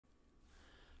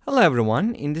Hello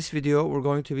everyone, in this video we're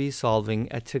going to be solving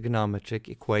a trigonometric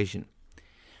equation.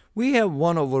 We have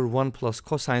 1 over 1 plus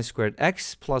cosine squared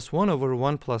x plus 1 over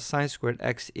 1 plus sine squared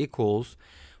x equals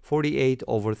 48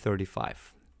 over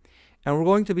 35. And we're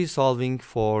going to be solving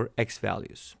for x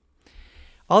values.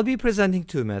 I'll be presenting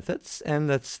two methods, and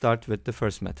let's start with the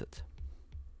first method.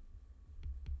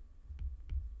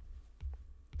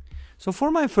 So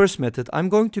for my first method, I'm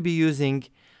going to be using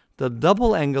the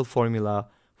double angle formula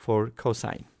for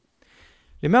cosine.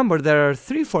 Remember, there are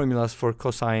three formulas for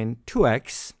cosine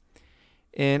 2x,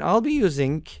 and I'll be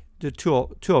using the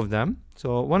two of them.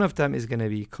 So one of them is going to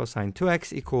be cosine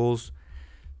 2x equals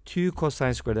 2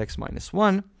 cosine squared x minus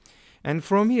 1. And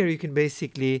from here, you can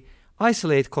basically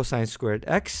isolate cosine squared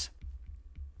x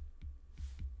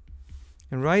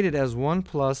and write it as 1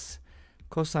 plus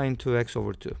cosine 2x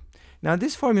over 2. Now,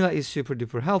 this formula is super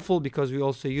duper helpful because we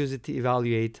also use it to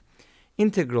evaluate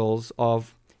integrals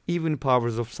of even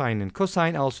powers of sine and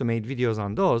cosine. I also made videos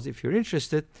on those. If you're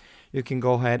interested, you can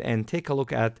go ahead and take a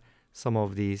look at some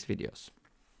of these videos.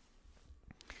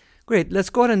 Great, let's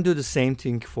go ahead and do the same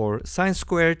thing for sine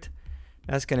squared.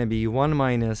 That's going to be 1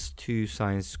 minus 2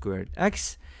 sine squared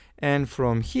x. And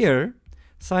from here,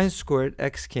 sine squared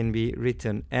x can be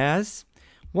written as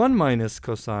 1 minus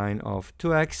cosine of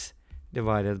 2x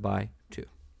divided by 2.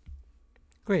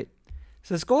 Great.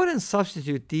 So let's go ahead and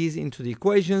substitute these into the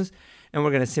equations, and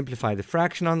we're going to simplify the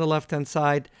fraction on the left-hand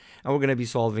side, and we're going to be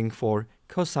solving for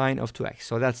cosine of 2x.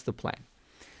 So that's the plan.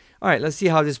 All right, let's see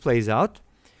how this plays out.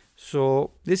 So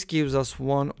this gives us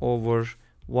 1 over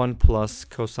 1 plus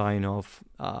cosine of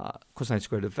cosine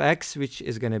squared of x, which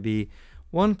is going to be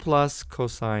 1 plus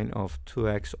cosine of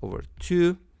 2x over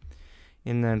 2,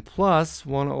 and then plus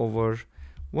 1 over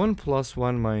 1 plus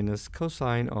 1 minus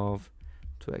cosine of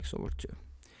 2x over 2.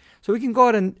 So we can go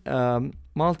ahead and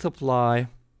multiply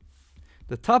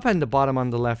the top and the bottom on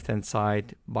the left hand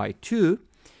side by 2.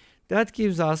 That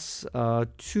gives us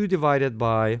 2 divided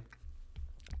by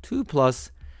 2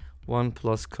 plus 1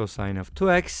 plus cosine of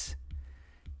 2x,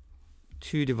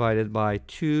 2 divided by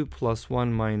 2 plus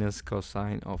 1 minus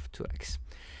cosine of 2x.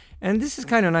 And this is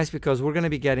kind of nice because we're going to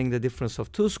be getting the difference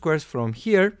of two squares from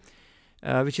here,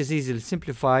 which is easily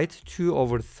simplified. 2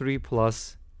 over 3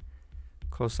 plus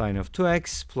cosine of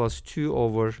 2x plus 2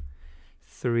 over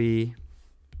 3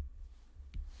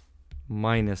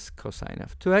 minus cosine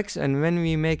of 2x. And when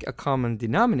we make a common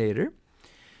denominator,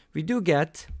 we do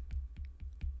get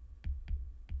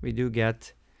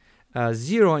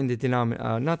 0 in the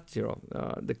denominator, not 0,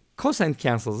 the cosine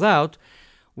cancels out.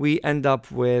 We end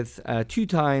up with 2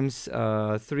 times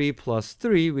 3 plus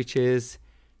 3, which is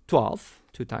 12.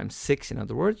 2 times 6, in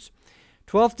other words.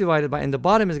 12 divided by, and the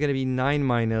bottom is going to be 9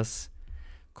 minus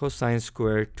cosine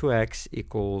squared 2x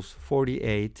equals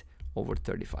 48 over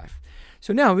 35.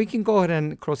 So now we can go ahead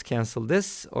and cross cancel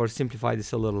this or simplify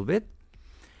this a little bit.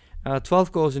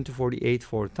 12 goes into 48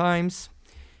 4 times.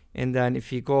 And then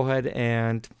if you go ahead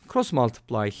and cross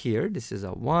multiply here, this is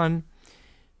a 1.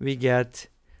 We get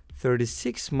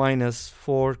 36 minus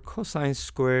 4 cosine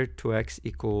squared 2x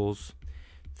equals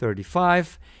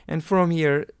 35. And from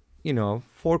here,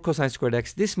 4 cosine squared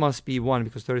x, this must be 1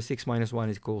 because 36 minus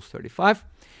 1 equals 35.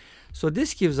 So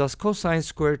this gives us cosine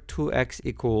squared 2x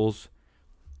equals,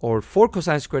 or 4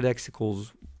 cosine squared x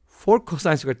equals, 4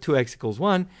 cosine squared 2x equals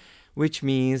 1, which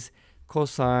means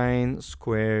cosine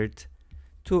squared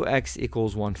 2x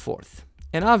equals 1/4.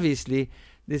 And obviously,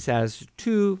 this has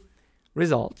two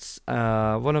results.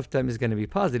 One of them is going to be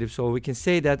positive, so we can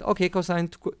say that, okay, cosine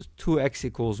 2x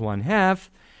equals 1/2,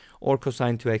 or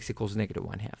cosine 2x equals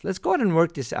 -1/2. Let's go ahead and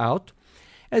work this out.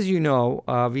 As you know,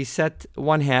 we set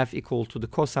 1/2 equal to the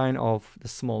cosine of the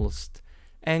smallest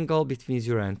angle between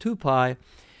 0 and 2 pi,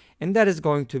 and that is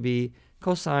going to be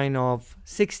cosine of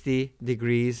 60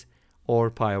 degrees or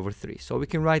pi over 3. So we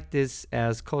can write this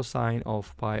as cosine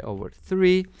of pi over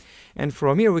 3, and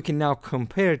from here we can now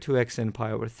compare 2x and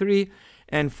pi over 3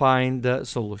 and find the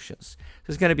solutions.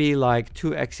 So it's going to be like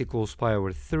 2x equals pi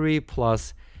over 3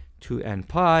 plus 2n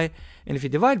pi, and if you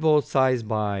divide both sides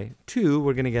by 2,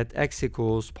 we're going to get x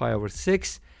equals pi over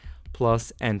 6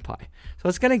 plus n pi. So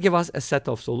it's going to give us a set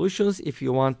of solutions. If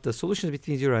you want the solutions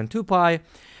between 0 and 2 pi,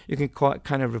 you can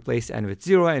kind of replace n with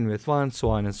 0, n with 1, so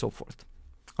on and so forth.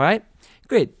 All right,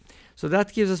 great. So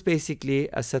that gives us basically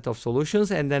a set of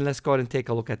solutions, and then let's go ahead and take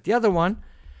a look at the other one.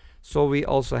 So we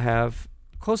also have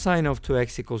cosine of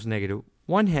 2x equals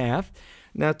 -1/2.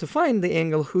 Now, to find the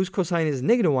angle whose cosine is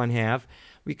 -1/2,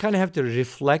 we kind of have to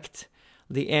reflect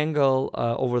the angle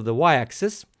over the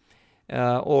y-axis,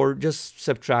 or just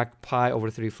subtract pi over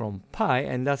 3 from pi,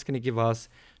 and that's going to give us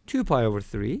 2 pi over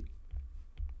 3.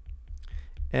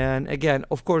 And again,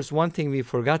 of course, one thing we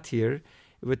forgot here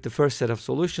with the first set of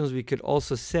solutions, we could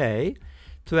also say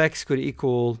 2x could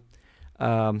equal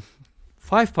 5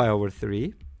 pi over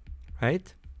 3,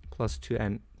 right? Plus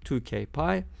 2k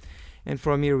pi. And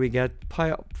from here we get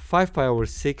 5 pi over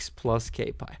 6 plus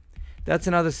k pi. That's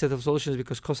another set of solutions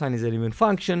because cosine is an even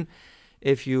function.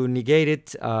 If you negate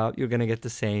it, you're going to get the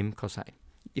same cosine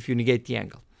if you negate the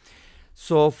angle.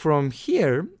 So from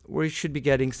here, we should be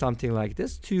getting something like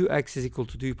this. 2x is equal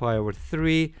to 2 pi over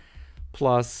 3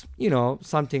 plus,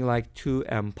 something like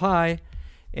 2m pi.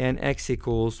 And x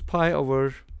equals pi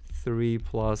over 3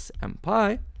 plus m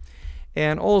pi.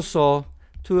 And also,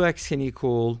 2x can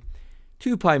equal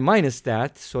 2 pi minus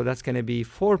that. So that's going to be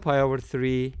 4 pi over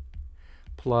 3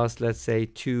 plus, let's say,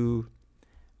 2,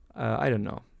 I don't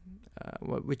know.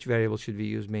 Which variable should we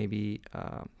use? Maybe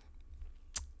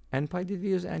n pi. Did we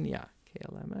use n? Yeah.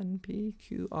 KLM, N, P,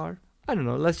 Q, R. I don't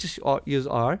know. Let's just use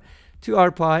R.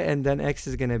 2r pi, and then x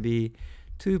is going to be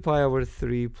 2 pi over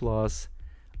 3 plus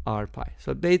r pi.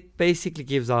 So it basically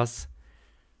gives us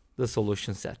the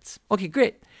solution sets. Okay,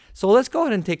 great. So let's go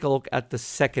ahead and take a look at the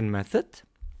second method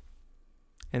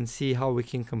and see how we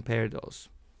can compare those.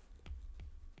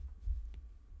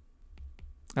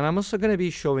 And I'm also going to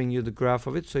be showing you the graph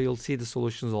of it, so you'll see the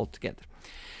solutions all together.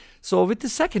 So with the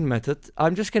second method,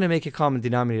 I'm just going to make a common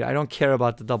denominator. I don't care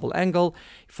about the double angle.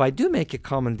 If I do make a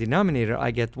common denominator, I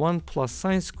get 1 plus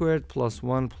sine squared plus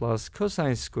 1 plus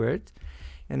cosine squared.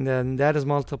 And then that is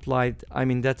multiplied,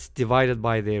 that's divided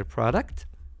by their product.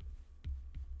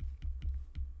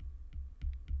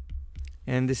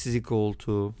 And this is equal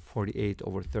to 48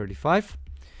 over 35.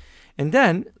 And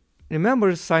then,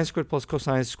 remember, sine squared plus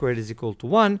cosine squared is equal to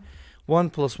 1. 1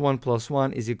 plus 1 plus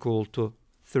 1 is equal to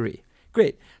 3.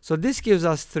 Great. So this gives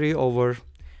us 3 over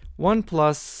 1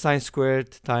 plus sine squared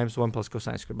times 1 plus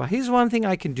cosine squared. But here's one thing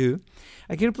I can do.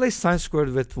 I can replace sine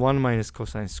squared with 1 minus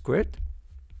cosine squared,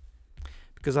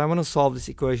 because I want to solve this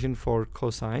equation for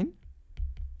cosine.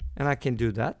 And I can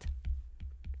do that.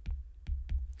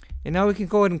 And now we can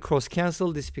go ahead and cross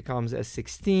cancel. This becomes a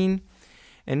 16.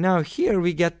 And now here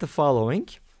we get the following.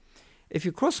 If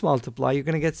you cross multiply, you're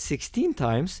going to get 16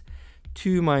 times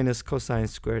 2 minus cosine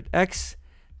squared x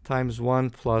times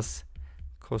 1 plus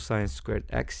cosine squared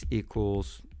x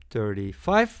equals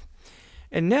 35.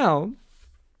 And now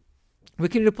we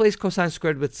can replace cosine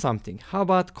squared with something. How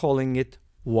about calling it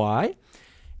y?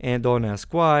 And don't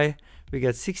ask why. We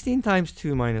get 16 times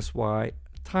 2 minus y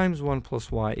times 1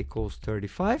 plus y equals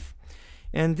 35.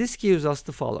 And this gives us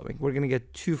the following. We're going to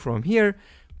get 2 from here,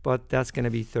 but that's going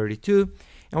to be 32.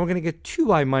 And we're going to get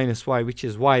 2y minus y, which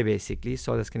is y basically.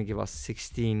 So that's going to give us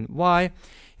 16y.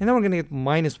 And then we're going to get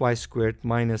minus y squared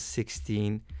minus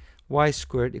 16y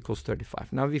squared equals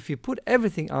 35. Now, if you put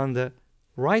everything on the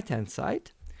right-hand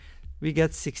side, we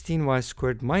get 16y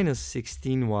squared minus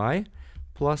 16y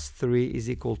plus 3 is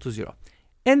equal to 0.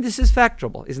 And this is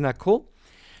factorable. Isn't that cool?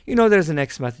 There's a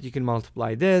next method. You can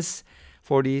multiply this.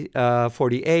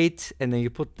 48, and then you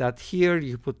put that here,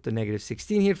 you put the negative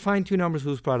 16 here, find two numbers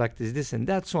whose product is this and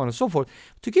that, so on and so forth.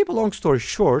 To keep a long story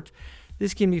short,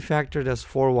 this can be factored as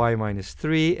 4y minus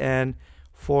 3 and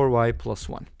 4y plus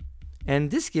 1. And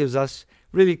this gives us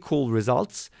really cool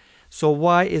results. So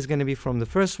y is going to be from the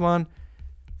first one,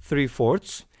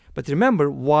 3/4. But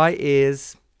remember, y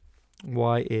is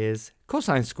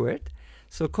cosine squared.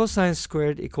 So cosine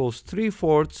squared equals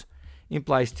 3/4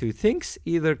 implies two things.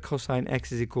 Either cosine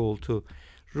x is equal to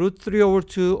root 3 over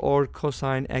 2 or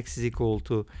cosine x is equal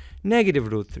to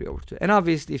negative root 3 over 2. And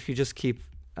obviously, if you just keep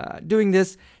doing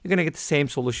this, you're going to get the same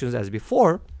solutions as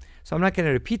before. So I'm not going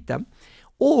to repeat them.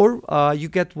 Or you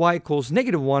get y equals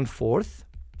negative 1/4,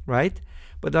 right?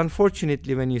 But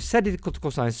unfortunately, when you set it equal to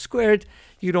cosine squared,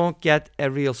 you don't get a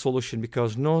real solution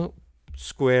because no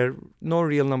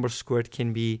real number squared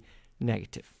can be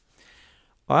negative.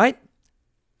 All right?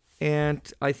 And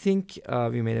I think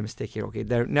we made a mistake here. Okay,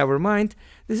 never mind.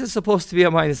 This is supposed to be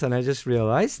a minus, and I just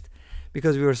realized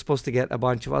because we were supposed to get a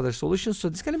bunch of other solutions. So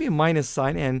it's going to be a minus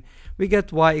sign, and we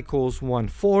get y equals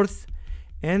 1/4,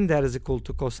 and that is equal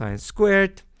to cosine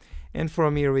squared. And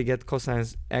from here, we get cosine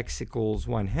x equals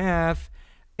 1/2,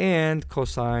 and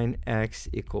cosine x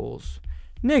equals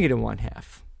negative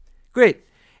 1/2. Great.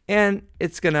 And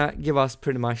it's going to give us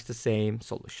pretty much the same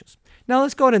solutions. Now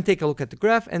let's go ahead and take a look at the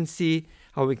graph and see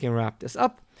how we can wrap this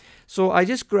up. So I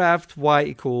just graphed y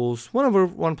equals 1 over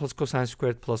 1 plus cosine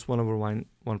squared plus 1 over 1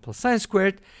 plus sine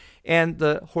squared. And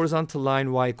the horizontal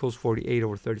line y equals 48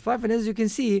 over 35. And as you can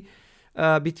see,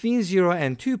 between 0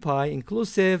 and 2 pi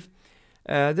inclusive,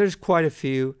 there's quite a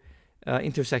few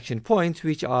intersection points,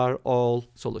 which are all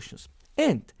solutions.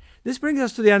 And this brings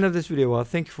us to the end of this video. Well,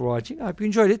 thank you for watching. I hope you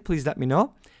enjoyed it. Please let me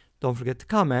know. Don't forget to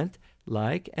comment,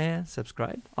 like, and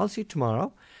subscribe. I'll see you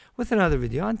tomorrow with another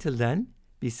video. Until then,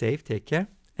 be safe, take care,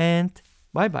 and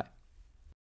bye-bye.